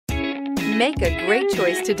Make a great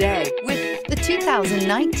choice today with the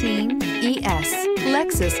 2019 ES.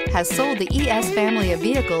 Lexus has sold the ES family of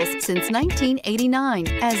vehicles since 1989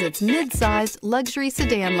 as its mid-sized luxury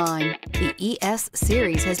sedan line. The ES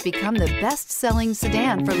series has become the best-selling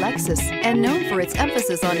sedan for Lexus and known for its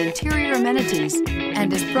emphasis on interior amenities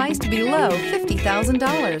and is priced below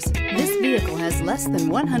 $50,000. This vehicle has less than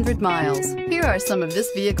 100 miles. Here are some of this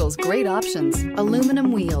vehicle's great options: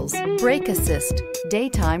 aluminum wheels, brake assist,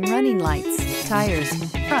 daytime running lights, tires,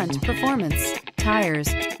 front performance, tires,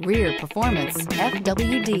 rear performance,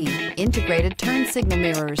 FWD, integrated turn signal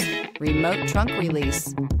mirrors, remote trunk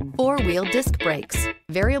release, four-wheel disc brakes,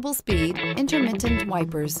 variable speed, intermittent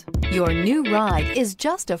wipers. Your new ride is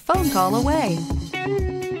just a phone call away.